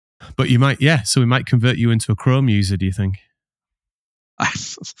But you might, so we might convert you into a Chrome user, do you think?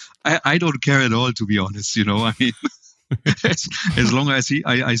 I don't care at all, to be honest. I mean, as long as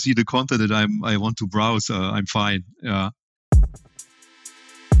I see the content that I want to browse, I'm fine. Yeah.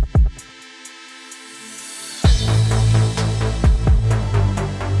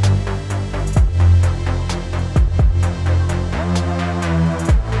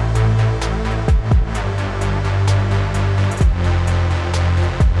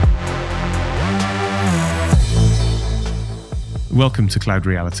 Welcome to Cloud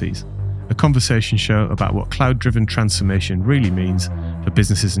Realities, a conversation show about what cloud-driven transformation really means for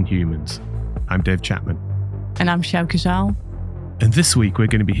businesses and humans. I'm Dave Chapman. And I'm Sjoukje. And this week we're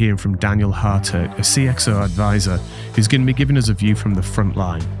going to be hearing from Daniel Hartert, a CxO Advisor, who's going to be giving us a view from the front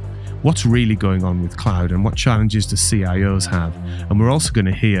line. What's really going on with cloud and what challenges do CIOs have? And we're also going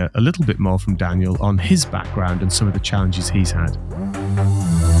to hear a little bit more from Daniel on his background and some of the challenges he's had.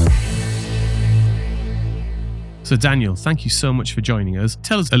 So Daniel, thank you so much for joining us.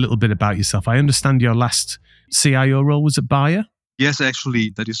 Tell us a little bit about yourself. I understand your last CIO role was at Bayer? Yes,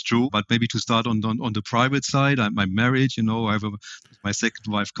 actually, that is true. But maybe to start on the private side, I'm married, I have my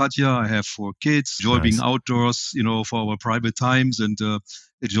second wife, Katja. I have 4 kids, enjoy being outdoors, for our private times and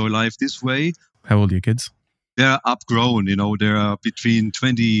enjoy life this way. How old are your kids? They're upgrown, they're between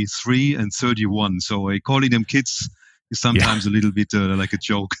 23 and 31. So calling them kids is sometimes a little bit like a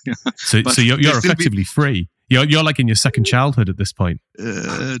joke. So you're effectively free. You're like in your second childhood at this point.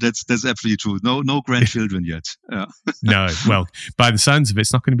 That's absolutely true. No grandchildren yet. No, well, by the sounds of it,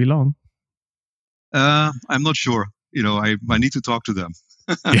 it's not going to be long. I'm not sure. I need to talk to them.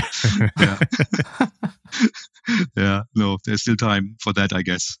 Yeah. No, there's still time for that, I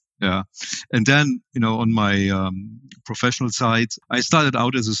guess. Yeah. And then, on my professional side, I started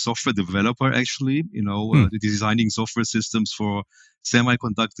out as a software developer, actually, designing software systems for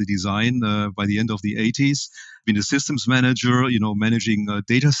semiconductor design by the end of the 80s. Been a systems manager, managing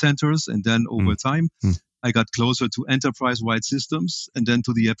data centers. And then over time, I got closer to enterprise-wide systems and then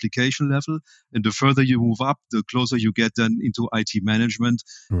to the application level. And the further you move up, the closer you get then into IT management.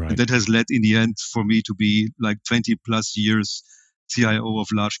 Right. And that has led in the end for me to be like 20 plus years CIO of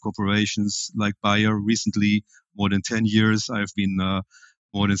large corporations like Bayer. Recently, more than 10 years. I've been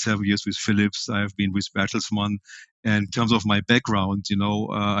more than 7 years with Philips. I've been with Bertelsmann. And in terms of my background,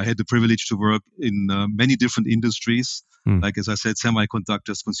 I had the privilege to work in many different industries. Like, as I said,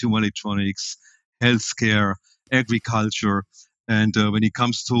 semiconductors, consumer electronics, healthcare, agriculture. And when it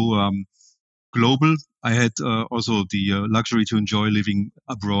comes to global, I had also the luxury to enjoy living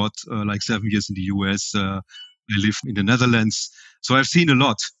abroad, like 7 years in the US. I live in the Netherlands. So I've seen a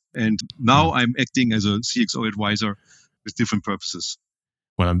lot. And now I'm acting as a CxO advisor with different purposes.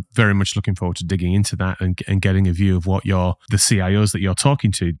 Well, I'm very much looking forward to digging into that and getting a view of what the CIOs that you're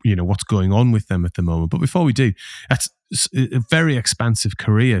talking to, what's going on with them at the moment. But before we do, that's a very expansive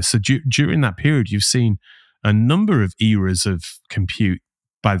career. So during that period, you've seen a number of eras of compute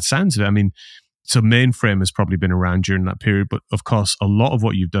by the sounds of it. I mean, so mainframe has probably been around during that period, but of course, a lot of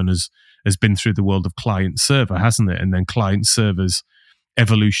what you've done has been through the world of client server, hasn't it? And then client servers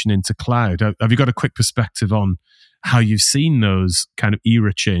evolution into cloud. Have you got a quick perspective on how you've seen those kind of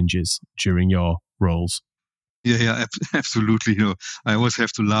era changes during your roles? Yeah, absolutely. I always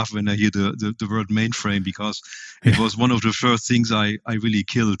have to laugh when I hear the word mainframe because it was one of the first things I really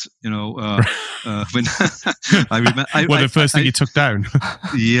killed. When I remember, the first thing you took down.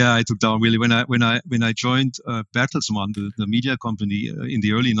 Yeah, I took down really when I joined Bertelsmann, the media company in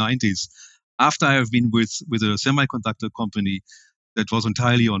the early 90s. After I have been with a semiconductor company that was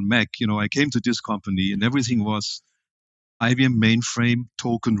entirely on Mac, I came to this company and everything was IBM mainframe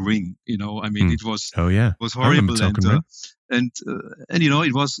token ring. It was it was horrible, and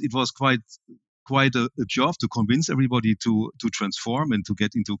it was quite a job to convince everybody to transform and to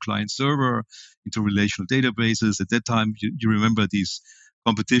get into client server, into relational databases. At that time, you remember these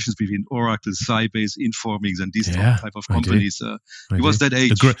competitions between Oracle, Sybase, Informix, and these type of companies. It was that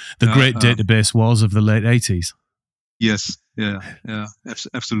age. The great database wars of the late 80s. Yes, yeah,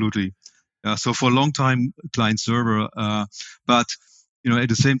 absolutely. So for a long time, client server, but at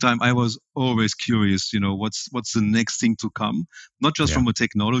the same time, I was always curious. What's the next thing to come? Not just from a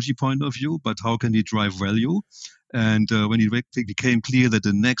technology point of view, but how can it drive value? And when it became clear that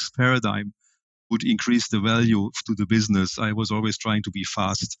the next paradigm would increase the value to the business, I was always trying to be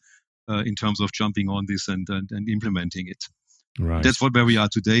fast in terms of jumping on this and implementing it. Right. That's where we are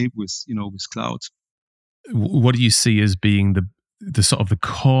today with cloud. What do you see as being the sort of the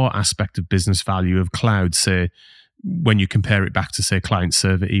core aspect of business value of cloud, say, when you compare it back to, say, client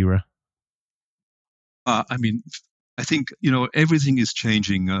server era? I I think everything is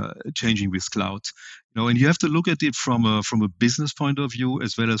changing with cloud. And you have to look at it from a business point of view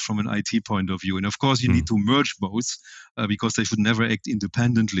as well as from an IT point of view. And of course, you need to merge both because they should never act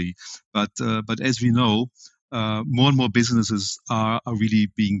independently. But as we know, more and more businesses are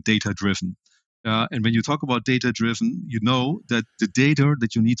really being data driven. And when you talk about data driven, you know that the data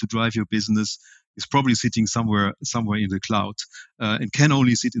that you need to drive your business is probably sitting somewhere in the cloud, and can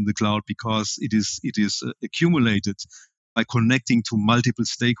only sit in the cloud because it is accumulated by connecting to multiple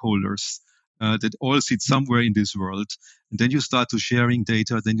stakeholders that all sit somewhere in this world. And then you start to sharing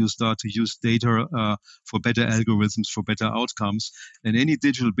data, then you start to use data for better algorithms, for better outcomes. And any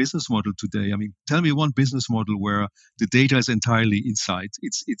digital business model today, I mean, tell me one business model where the data is entirely inside.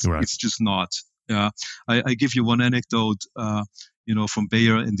 It's just not. I give you one anecdote, from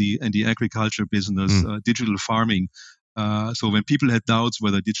Bayer and the agriculture business, digital farming. So when people had doubts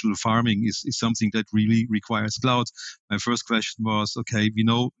whether digital farming is something that really requires cloud, my first question was, okay, we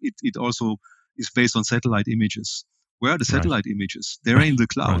know it also is based on satellite images. Where are the satellite images? They're in the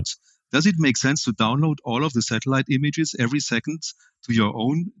cloud. Right. Does it make sense to download all of the satellite images every second to your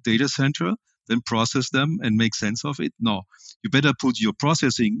own data center, then process them and make sense of it? No. You better put your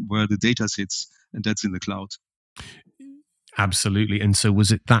processing where the data sits, and that's in the cloud. Absolutely. And so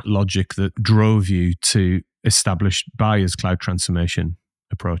was it that logic that drove you to establish Bayer's cloud transformation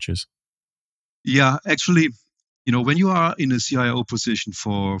approaches? Yeah, actually, when you are in a CIO position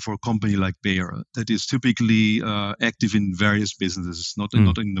for a company like Bayer, that is typically active in various businesses, not in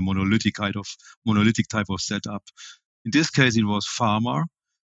the monolithic type of setup. In this case, it was pharma,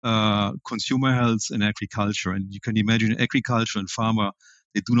 consumer health, and agriculture. And you can imagine agriculture and pharma,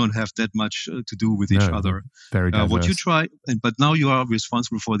 they do not have that much to do with each other. Very diverse. What you try, but now you are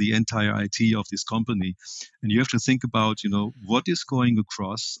responsible for the entire IT of this company, and you have to think about, what is going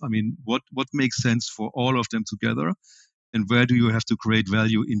across. I mean, what makes sense for all of them together, and where do you have to create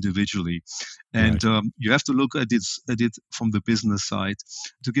value individually? And you have to look at it from the business side.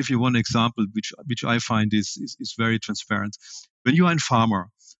 To give you one example, which I find is very transparent. When you are in pharma,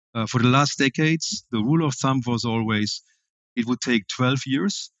 for the last decades, the rule of thumb was always it would take 12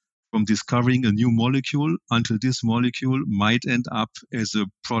 years from discovering a new molecule until this molecule might end up as a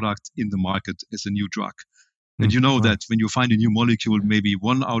product in the market, as a new drug. And that when you find a new molecule, maybe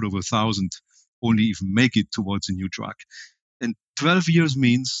 1 out of 1,000 only even make it towards a new drug. And 12 years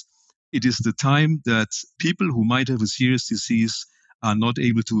means it is the time that people who might have a serious disease are not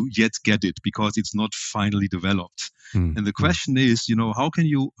able to yet get it because it's not finally developed. And the question is, how can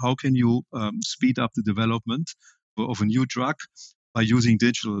you speed up the development of a new drug by using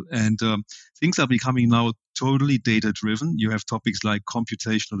digital? And things are becoming now totally data driven. You have topics like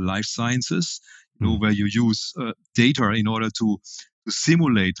computational life sciences, where you use data in order to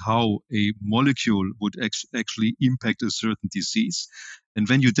simulate how a molecule would actually impact a certain disease. And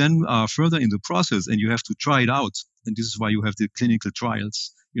when you then are further in the process and you have to try it out, and this is why you have the clinical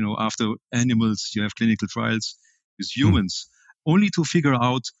trials, after animals, you have clinical trials with humans, only to figure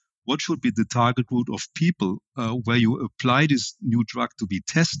out what should be the target group of people where you apply this new drug to be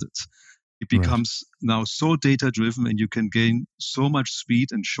tested. It becomes now so data-driven, and you can gain so much speed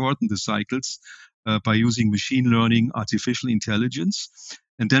and shorten the cycles by using machine learning, artificial intelligence.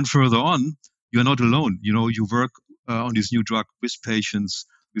 And then further on, you're not alone. You work on this new drug with patients,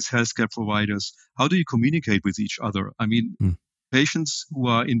 with healthcare providers. How do you communicate with each other? I mean, patients who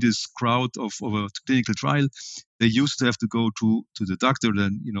are in this crowd of a clinical trial, they used to have to go to the doctor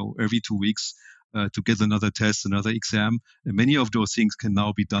then, every 2 weeks to get another test, another exam. And many of those things can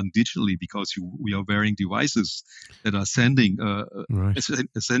now be done digitally because we are wearing devices that are sending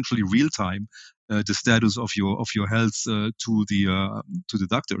essentially real time the status of your health to the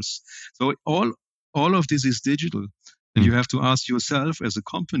doctors. So all of this is digital, and you have to ask yourself as a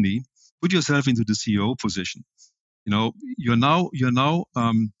company, put yourself into the CEO position. You're now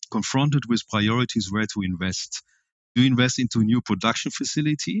confronted with priorities where to invest. Do you invest into a new production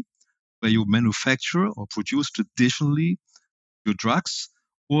facility where you manufacture or produce traditionally your drugs?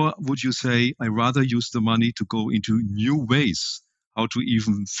 Or would you say, I rather use the money to go into new ways how to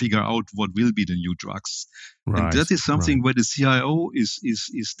even figure out what will be the new drugs? And that is something where the CIO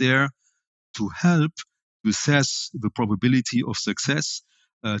is there to help to assess the probability of success,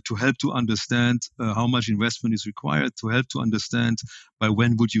 to help to understand how much investment is required, to help to understand by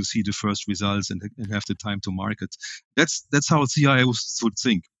when would you see the first results and have the time to market. That's how CIOs should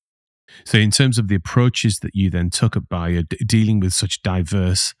think. So in terms of the approaches that you then took at Bayer, dealing with such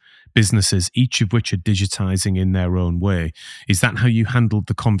diverse businesses, each of which are digitizing in their own way. Is that how you handled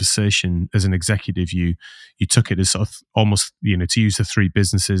the conversation as an executive? You took it as sort of almost, to use the three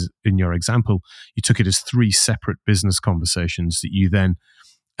businesses in your example, you took it as three separate business conversations that you then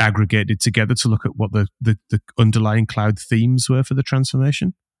aggregated together to look at what the underlying cloud themes were for the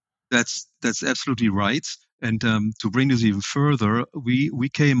transformation? That's absolutely right. And to bring this even further, we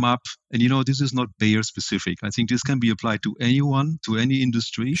came up, and this is not Bayer specific. I think this can be applied to anyone, to any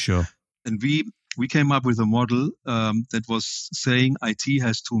industry. Sure. And we came up with a model that was saying IT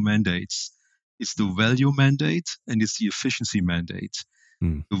has two mandates. It's the value mandate and it's the efficiency mandate.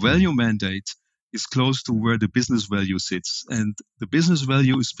 The value mandate is close to where the business value sits. And the business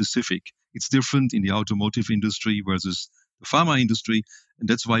value is specific. It's different in the automotive industry versus the pharma industry. And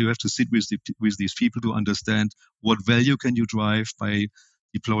that's why you have to sit with these people to understand what value can you drive by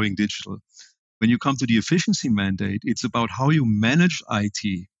deploying digital. When you come to the efficiency mandate, it's about how you manage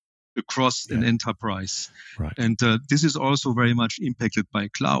IT across an enterprise. Right. And this is also very much impacted by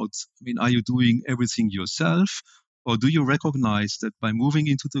clouds. I mean, are you doing everything yourself? Or do you recognize that by moving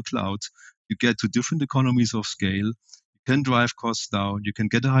into the cloud, you get to different economies of scale, you can drive costs down, you can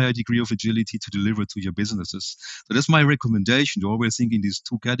get a higher degree of agility to deliver to your businesses. So that's my recommendation, to always think in these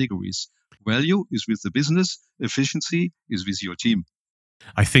two categories. Value is with the business, efficiency is with your team.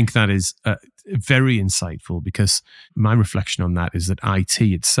 I think that is very insightful, because my reflection on that is that IT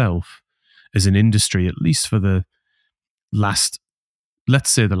itself as an industry, at least for the last,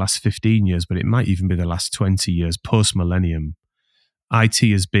 let's say the last 15 years, but it might even be the last 20 years post-millennium, IT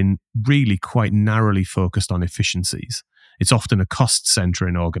has been really quite narrowly focused on efficiencies. It's often a cost center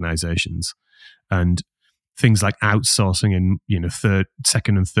in organizations, and things like outsourcing and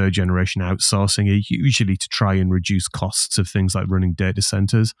second and third generation outsourcing are usually to try and reduce costs of things like running data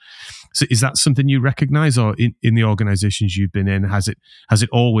centers. So is that something you recognize, or in the organizations you've been in, has it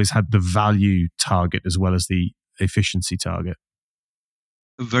always had the value target as well as the efficiency target?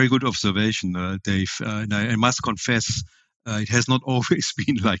 A very good observation, Dave. And I must confess, it has not always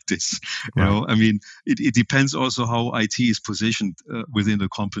been like this. Right. I mean, it depends also how IT is positioned within the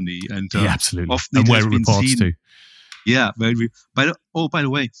company, and absolutely, often and it where has it been reports seen. to. Yeah, by the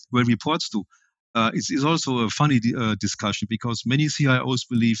way, where it reports to. It's also a funny discussion, because many CIOs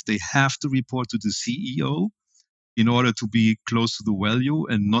believe they have to report to the CEO in order to be close to the value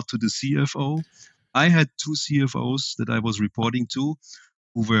and not to the CFO. I had two CFOs that I was reporting to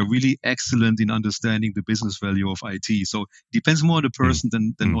who were really excellent in understanding the business value of IT. So it depends more on the person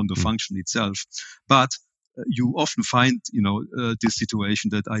than on the function itself. But you often find, this situation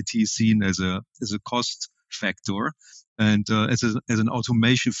that IT is seen as a cost factor and as an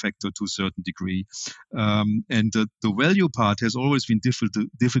automation factor to a certain degree. And the value part has always been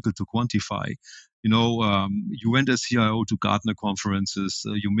difficult to quantify. You went as CIO to Gartner conferences.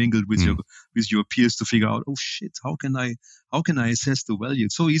 You mingled with your peers to figure out, oh shit, how can I assess the value?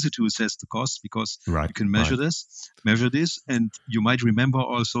 It's so easy to assess the cost because you can measure this, and you might remember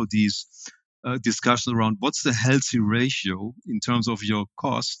also these discussions around what's the healthy ratio in terms of your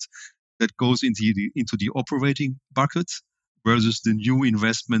cost that goes into the operating bucket versus the new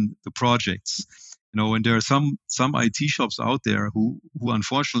investment, the projects. And there are some IT shops out there who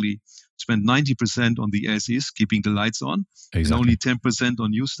unfortunately spend 90% on the as is, keeping the lights on, and only 10% on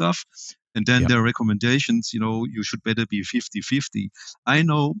new stuff. And then their recommendations, you should better be 50-50. I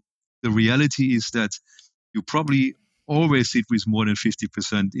know the reality is that you probably always sit with more than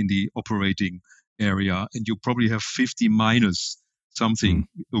 50% in the operating area, and you probably have 50 minus something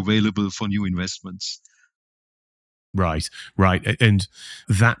available for new investments. Right. And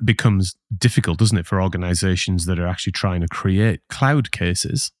that becomes difficult, doesn't it, for organizations that are actually trying to create cloud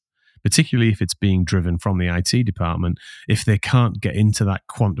cases, particularly if it's being driven from the IT department, if they can't get into that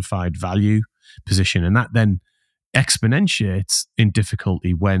quantified value position. And that then exponentiates in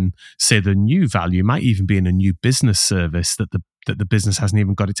difficulty when, say, the new value might even be in a new business service that the business hasn't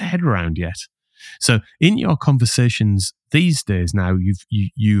even got its head around yet. So in your conversations these days now,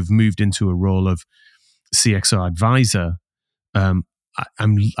 you've moved into a role of CxO Advisor.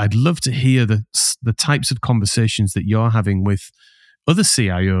 I'd love to hear the types of conversations that you're having with other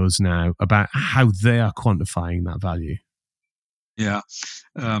CIOs now about how they are quantifying that value. Yeah,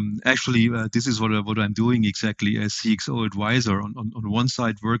 actually, this is what I'm doing exactly as CxO Advisor. On one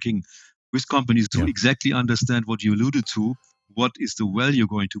side, working with companies to exactly understand what you alluded to. What is the value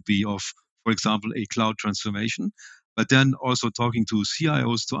going to be of, for example, a cloud transformation? But then also talking to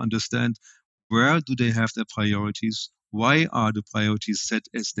CIOs to understand where do they have their priorities? Why are the priorities set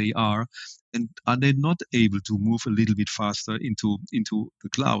as they are? And are they not able to move a little bit faster into the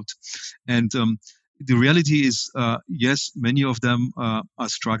cloud? And the reality is, yes, many of them are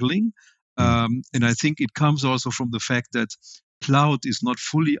struggling. And I think it comes also from the fact that cloud is not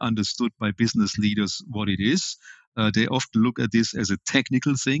fully understood by business leaders what it is. They often look at this as a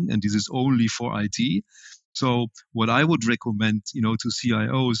technical thing, and this is only for IT. So what I would recommend, to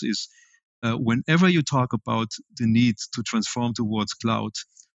CIOs is whenever you talk about the need to transform towards cloud,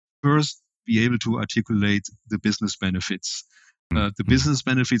 first be able to articulate the business benefits. The business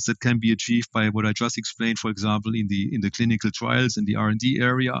benefits that can be achieved by what I just explained, for example, in the clinical trials in the R&D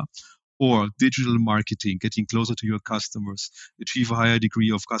area, or digital marketing, getting closer to your customers, achieve a higher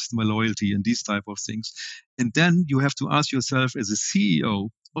degree of customer loyalty, and these type of things. And then you have to ask yourself as a CEO,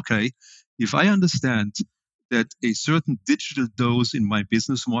 okay, if I understand that a certain digital dose in my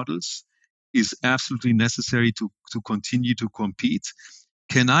business models is absolutely necessary to continue to compete,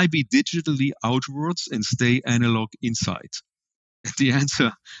 can I be digitally outwards and stay analog inside? The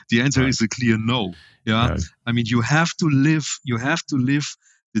answer Right. is a clear no. Yeah. No. I mean, you have to live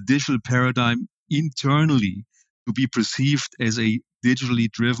the digital paradigm internally to be perceived as a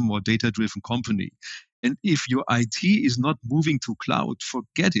digitally driven or data driven company. And if your IT is not moving to cloud,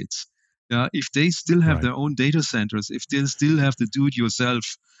 forget it. If they still have Right. their own data centers, if they still have the do it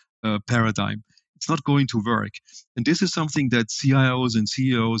yourself paradigm, it's not going to work. And this is something that CIOs and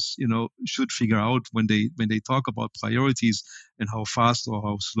CEOs, should figure out when they talk about priorities and how fast or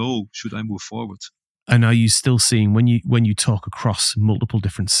how slow should I move forward. And are you still seeing, when you talk across multiple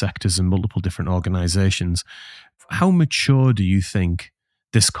different sectors and multiple different organizations, how mature do you think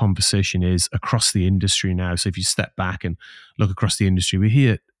this conversation is across the industry now? So if you step back and look across the industry, we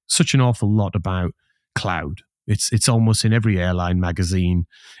hear such an awful lot about cloud. It's almost in every airline magazine.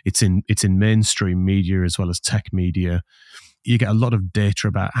 It's in mainstream media as well as tech media. You get a lot of data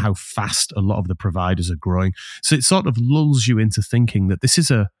about how fast a lot of the providers are growing. So it sort of lulls you into thinking that this is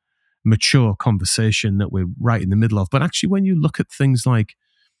a mature conversation that we're right in the middle of. But actually, when you look at things like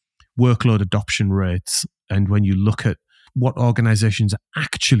workload adoption rates, and when you look at what organizations are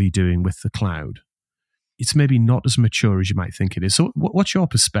actually doing with the cloud, it's maybe not as mature as you might think it is. So what's your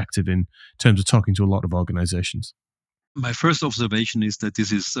perspective in terms of talking to a lot of organizations? My first observation is that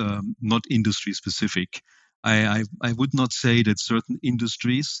this is not industry specific. I would not say that certain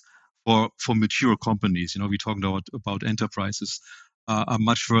industries for mature companies, we talked about enterprises, are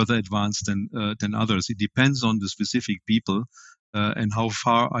much further advanced than others. It depends on the specific people and how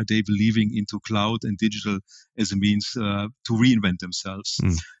far are they believing into cloud and digital as a means to reinvent themselves.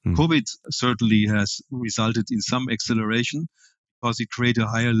 COVID certainly has resulted in some acceleration because it created a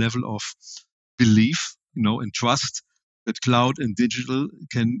higher level of belief, and trust that cloud and digital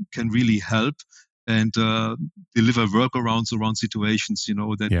can really help and deliver workarounds around situations,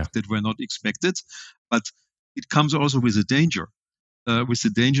 that were not expected. But it comes also with a danger. With the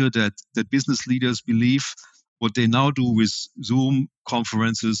danger that business leaders believe what they now do with Zoom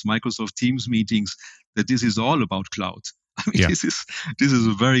conferences, Microsoft Teams meetings, that this is all about cloud. I mean, this is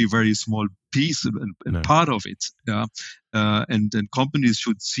a very, very small piece and part of it. And companies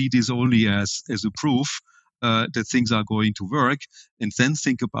should see this only as a proof that things are going to work, and then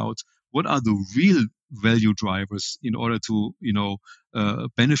think about what are the real value drivers in order to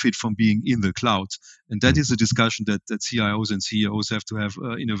benefit from being in the cloud. And that is a discussion that CIOs and CEOs have to have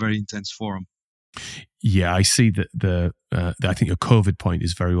in a very intense forum. Yeah, I see that I think your COVID point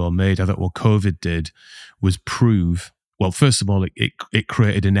is very well made. I thought what COVID did was prove, well, first of all, it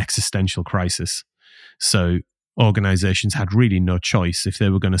created an existential crisis. So organizations had really no choice. If they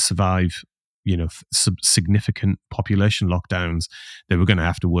were going to survive, significant population lockdowns, they were going to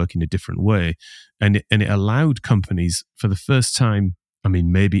have to work in a different way. And it allowed companies for the first time, I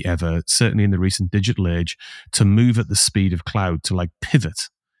mean, maybe ever, certainly in the recent digital age, to move at the speed of cloud, to pivot,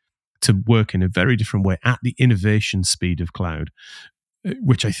 to work in a very different way at the innovation speed of cloud,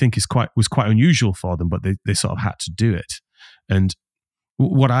 which I think was quite unusual for them, but they sort of had to do it. And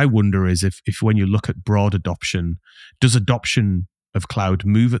what I wonder is if when you look at broad adoption, does adoption of cloud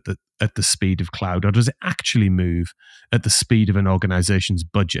move at the speed of cloud, or does it actually move at the speed of an organization's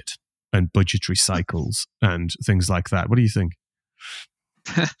budget and budgetary cycles and things like that? What do you think?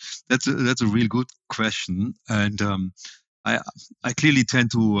 That's a real good question, and I clearly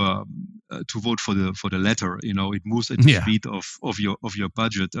tend to vote for the latter. It moves at the speed of your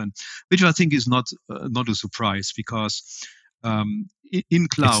budget, and which I think is not a surprise, because in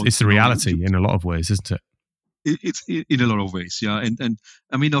cloud it's the reality in a lot of ways, isn't it? It's in a lot of ways, yeah. And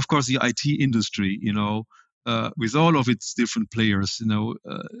I mean, of course, the IT industry, with all of its different players,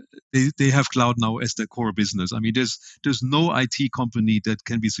 they have cloud now as their core business. I mean, there's no IT company that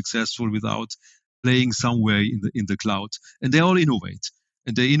can be successful without playing somewhere in the cloud, and they all innovate.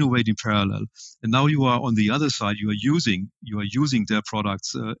 and they innovate in parallel. And now you are on the other side. You are using their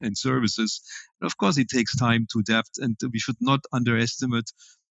products and services. And of course, it takes time to adapt, and we should not underestimate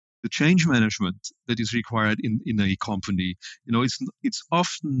the change management that is required in a company. It's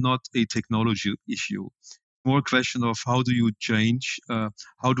often not a technology issue. More a question of how do you change?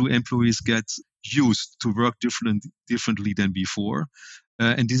 How do employees get used to work differently than before?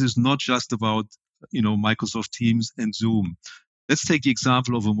 And this is not just about Microsoft Teams and Zoom. Let's take the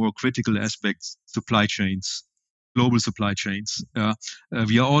example of a more critical aspect: supply chains, global supply chains.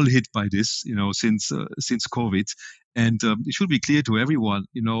 We are all hit by this, since COVID, and it should be clear to everyone.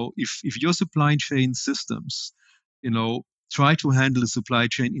 If your supply chain systems, try to handle the supply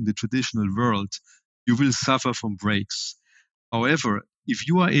chain in the traditional world, you will suffer from breaks. However, if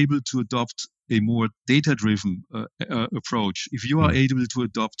you are able to adopt a more data-driven approach, if you are able to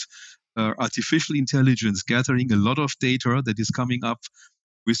adopt artificial intelligence, gathering a lot of data that is coming up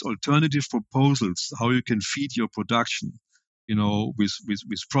with alternative proposals, how you can feed your production,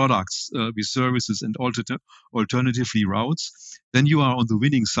 with products, with services, and alternatively routes, then you are on the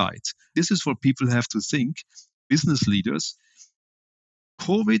winning side. This is what people have to think, business leaders.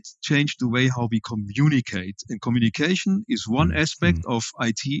 COVID changed the way how we communicate, and communication is one aspect of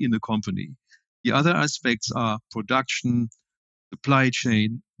IT in a company. The other aspects are production, supply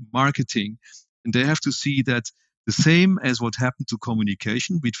chain, marketing, and they have to see that the same as what happened to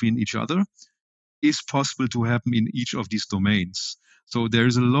communication between each other is possible to happen in each of these domains. So there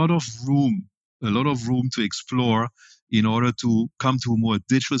is a lot of room to explore in order to come to a more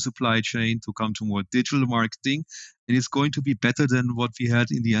digital supply chain, to come to more digital marketing, and it's going to be better than what we had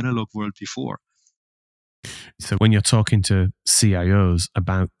in the analog world before. So when you're talking to CIOs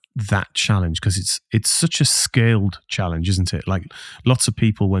about that challenge, because it's such a scaled challenge, isn't it? Like lots of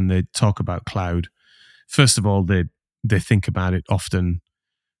people, when they talk about cloud, first of all, they think about it often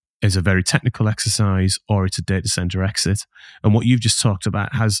as a very technical exercise, or it's a data center exit. And what you've just talked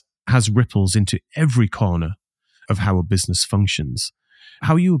about has ripples into every corner of how a business functions.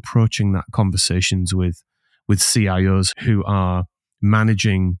 How are you approaching that conversations with CIOs who are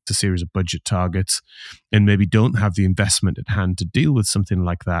managing a series of budget targets and maybe don't have the investment at hand to deal with something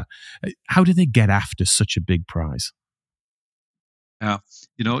like that? How do they get after such a big prize? Yeah,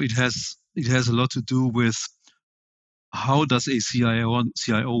 it has a lot to do with how does a CIO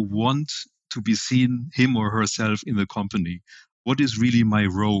want to be seen, him or herself, in the company? What is really my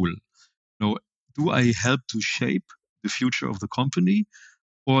role? Do I help to shape the future of the company,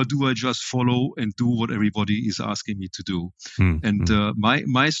 or do I just follow and do what everybody is asking me to do?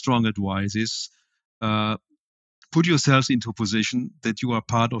 My strong advice is put yourselves into a position that you are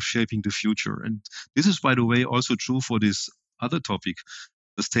part of shaping the future. And this is, by the way, also true for this other topic,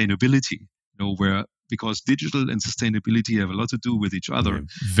 sustainability. Because digital and sustainability have a lot to do with each other. Yeah,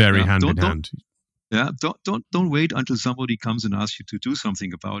 very hand in hand. Don't wait until somebody comes and asks you to do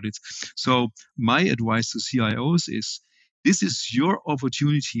something about it. So my advice to CIOs is, this is your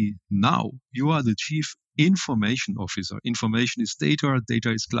opportunity now. You are the chief information officer. Information is data.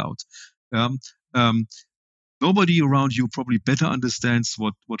 Data is cloud. Nobody around you probably better understands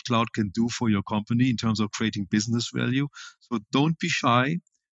what cloud can do for your company in terms of creating business value. So don't be shy.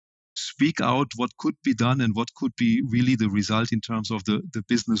 Speak out what could be done and what could be really the result in terms of the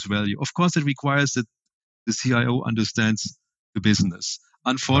business value. Of course, it requires that the CIO understands the business.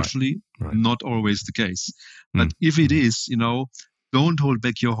 Unfortunately, right. Not always the case. But if it is, don't hold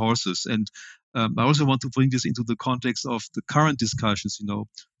back your horses. And I also want to bring this into the context of the current discussions, the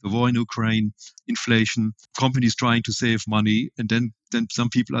war in Ukraine, inflation, companies trying to save money. And then some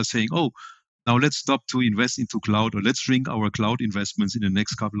people are saying, now let's stop to invest into cloud, or let's shrink our cloud investments in the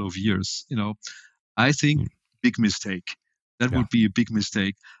next couple of years. I think big mistake. That would be a big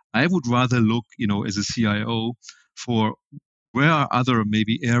mistake. I would rather look, as a CIO, for where are other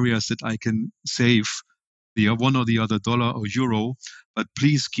maybe areas that I can save the one or the other dollar or euro, but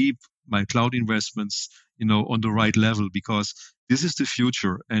please keep my cloud investments, on the right level, because this is the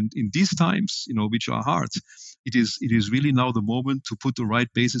future. And in these times, which are hard, it is really now the moment to put the right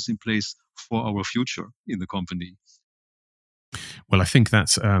basis in place for our future in the company. Well, I think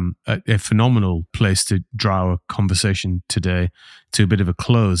that's a phenomenal place to draw our conversation today to a bit of a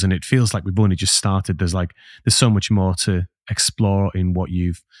close. And it feels like we've only just started. There's so much more to explore in what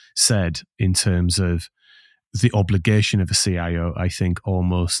you've said in terms of the obligation of a CIO, I think,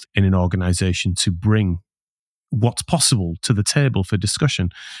 almost in an organization to bring what's possible to the table for discussion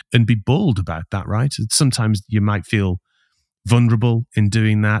and be bold about that, right? Sometimes you might feel vulnerable in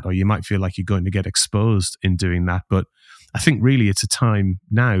doing that, or you might feel like you're going to get exposed in doing that. But I think really it's a time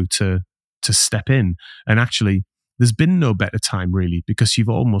now to step in and actually there's been no better time really, because you've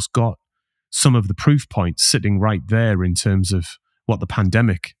almost got some of the proof points sitting right there in terms of what the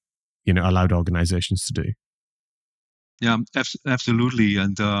pandemic, allowed organizations to do. Yeah, absolutely.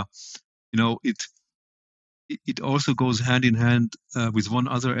 And, it also goes hand in hand with one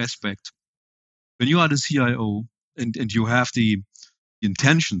other aspect. When you are the CIO and you have the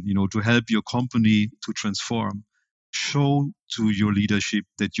intention, to help your company to transform, show to your leadership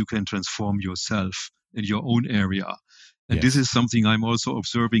that you can transform yourself in your own area. And Yes. This is something I'm also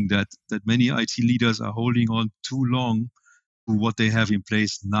observing that many IT leaders are holding on too long to what they have in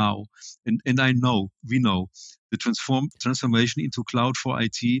place now. And we know the transformation into cloud for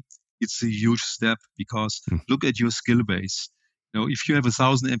IT, it's a huge step, because look at your skill base. If you have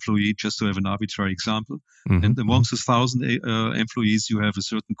 1,000 employees, just to have an arbitrary example, and amongst 1,000 employees, you have a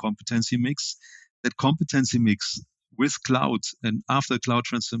certain competency mix. That competency mix with cloud and after cloud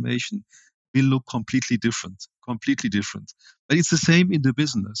transformation will look completely different. But it's the same in the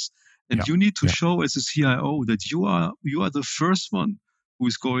business. And you need to show as a CIO that you are the first one who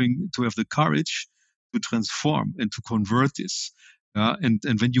is going to have the courage to transform and to convert this. And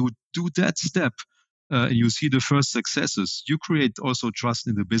when you do that step, and you see the first successes, you create also trust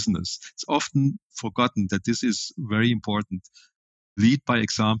in the business. It's often forgotten that this is very important. Lead by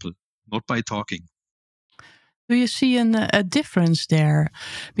example, not by talking. Do you see a difference there?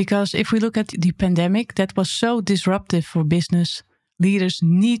 Because if we look at the pandemic, that was so disruptive for business, leaders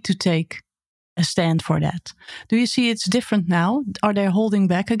need to take a stand for that. Do you see it's different now? Are they holding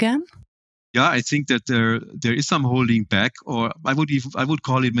back again? Yeah, I think that there is some holding back, or I would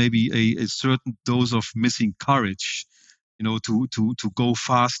call it maybe a certain dose of missing courage, to go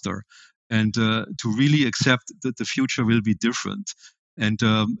faster and to really accept that the future will be different. And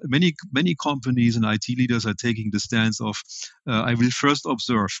many companies and IT leaders are taking the stance of, I will first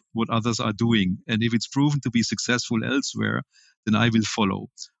observe what others are doing, and if it's proven to be successful elsewhere, then I will follow.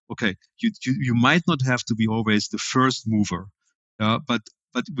 Okay, you might not have to be always the first mover, but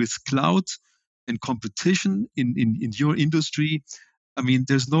with cloud and competition in your industry, I mean,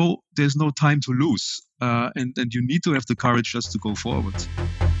 there's no time to lose, and you need to have the courage just to go forward.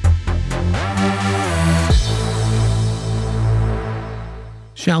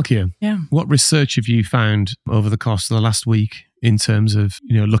 Sjoukje, Yeah. What research have you found over the course of the last week in terms of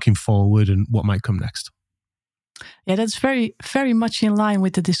looking forward and what might come next? Yeah, that's very, very much in line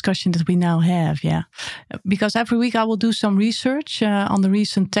with the discussion that we now have. Yeah, because every week I will do some research on the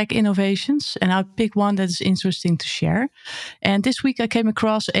recent tech innovations, and I'll pick one that is interesting to share. And this week I came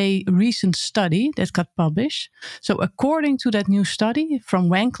across a recent study that got published. So according to that new study from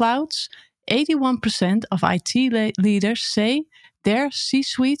WANclouds, 81% of IT leaders say their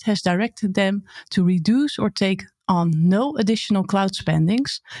C-suite has directed them to reduce or take on no additional cloud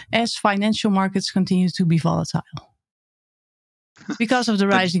spendings as financial markets continue to be volatile. Because of the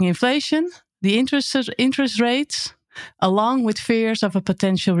rising inflation, the interest rates, along with fears of a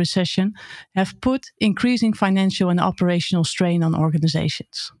potential recession, have put increasing financial and operational strain on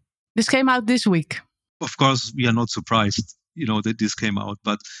organizations. This came out this week. Of course, we are not surprised, that this came out,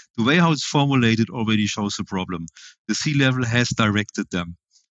 but the way how it's formulated already shows the problem. The C-level has directed them,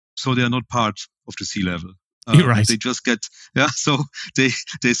 so they are not part of the C-level. You're right. They just get, so they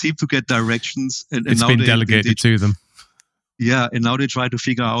seem to get directions, and it's now been delegated to them. Yeah, and now they try to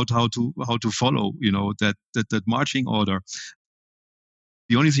figure out how to follow, that marching order.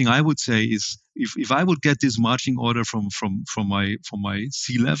 The only thing I would say is, if I would get this marching order from my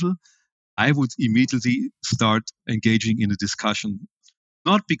C-level, I would immediately start engaging in a discussion.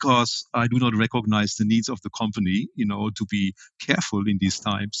 Not because I do not recognize the needs of the company, to be careful in these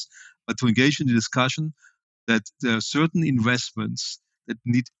times, but to engage in the discussion that there are certain investments that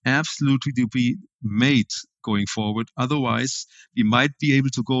need absolutely to be made going forward. Otherwise, we might be able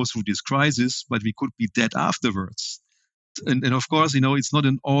to go through this crisis, but we could be dead afterwards. And of course, it's not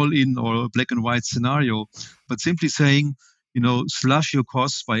an all-in or black and white scenario, but simply saying, slash your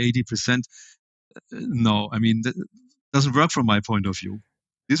costs by 80%. No, I mean, that doesn't work from my point of view.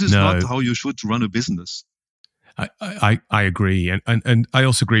 This is not how you should run a business. I agree, and I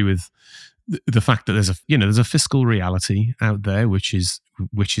also agree with the fact that there's a fiscal reality out there which is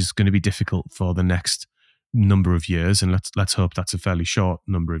going to be difficult for the next number of years, and let's hope that's a fairly short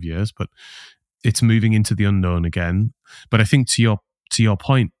number of years. But it's moving into the unknown again. But I think to your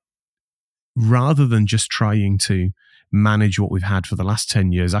point, rather than just trying to manage what we've had for the last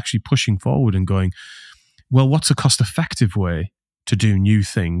 10 years, actually pushing forward and going, well, what's a cost-effective way to do new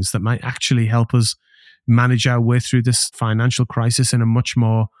things that might actually help us manage our way through this financial crisis in a much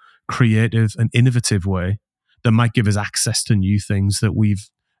more creative and innovative way that might give us access to new things that we've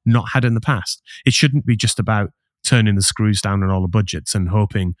not had in the past. It shouldn't be just about turning the screws down on all the budgets and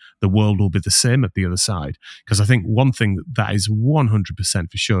hoping the world will be the same at the other side. Because I think one thing that is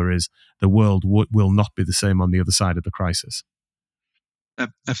 100% for sure is the world will not be the same on the other side of the crisis.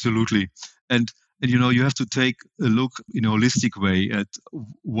 Absolutely. And you have to take a look in a holistic way at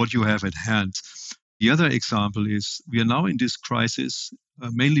what you have at hand. The other example is we are now in this crisis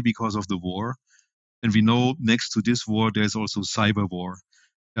mainly because of the war. And we know next to this war, there's also cyber war.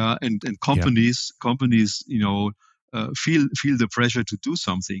 And companies, feel the pressure to do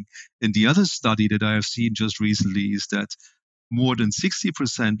something. And the other study that I have seen just recently is that more than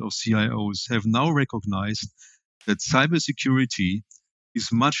 60% of CIOs have now recognized that cybersecurity is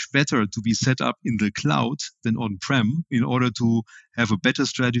much better to be set up in the cloud than on-prem in order to have a better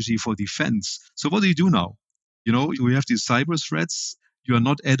strategy for defense. So what do you do now? We have these cyber threats. You are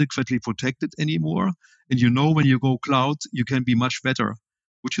not adequately protected anymore. And when you go cloud, you can be much better.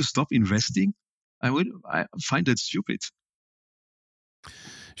 Would you stop investing? I find that stupid.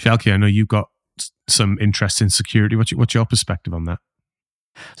 Sjoukje, I know you've got some interest in security. What's your perspective on that?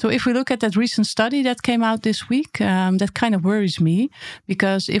 So if we look at that recent study that came out this week, that kind of worries me,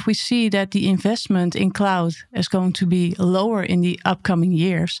 because if we see that the investment in cloud is going to be lower in the upcoming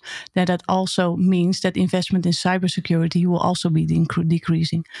years, then that also means that investment in cybersecurity will also be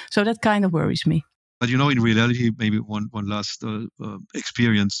decreasing. So that kind of worries me. But in reality, maybe one last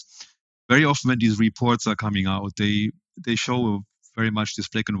experience. Very often when these reports are coming out, they show very much this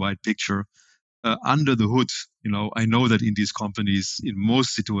black and white picture. Under the hood, I know that in these companies, in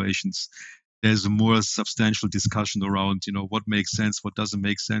most situations, there's a more substantial discussion around, what makes sense, what doesn't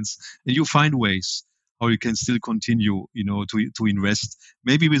make sense. And you find ways how you can still continue, to invest,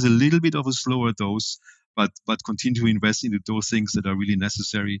 maybe with a little bit of a slower dose, but continue to invest into those things that are really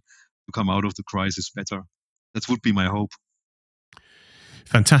necessary to come out of the crisis better. That would be my hope.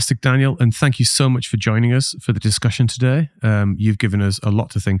 Fantastic, Daniel. And thank you so much for joining us for the discussion today. You've given us a lot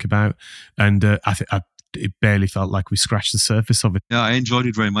to think about. And it barely felt like we scratched the surface of it. Yeah, I enjoyed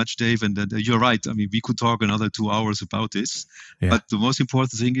it very much, Dave. And you're right. I mean, we could talk another 2 hours about this. Yeah. But the most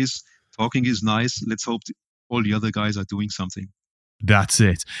important thing is talking is nice. Let's hope all the other guys are doing something. That's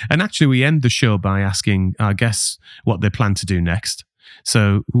it. And actually, we end the show by asking our guests what they plan to do next.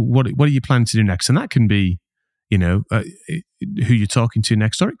 So what do you plan to do next? And that can be, who you're talking to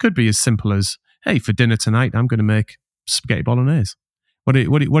next, or it could be as simple as, hey, for dinner tonight, I'm going to make spaghetti bolognese. What are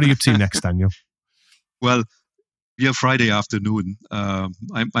you up to next, Daniel? Well, we are Friday afternoon.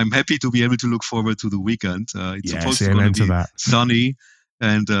 I'm happy to be able to look forward to the weekend. It's supposed to be sunny.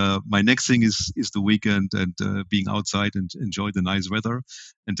 And my next thing is the weekend and being outside and enjoy the nice weather.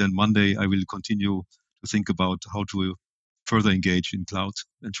 And then Monday, I will continue to think about how to further engage in cloud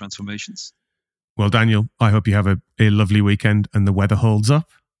and transformations. Well, Daniel, I hope you have a lovely weekend and the weather holds up.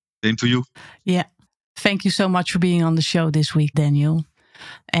 Same to you. Yeah. Thank you so much for being on the show this week, Daniel.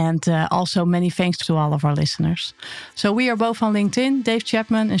 And also many thanks to all of our listeners. So we are both on LinkedIn, Dave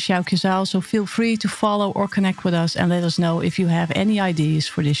Chapman and Sjoukje. So feel free to follow or connect with us and let us know if you have any ideas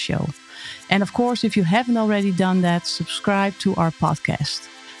for this show. And of course, if you haven't already done that, subscribe to our podcast.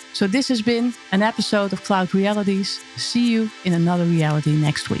 So this has been an episode of Cloud Realities. See you in another reality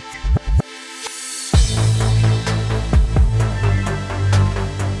next week.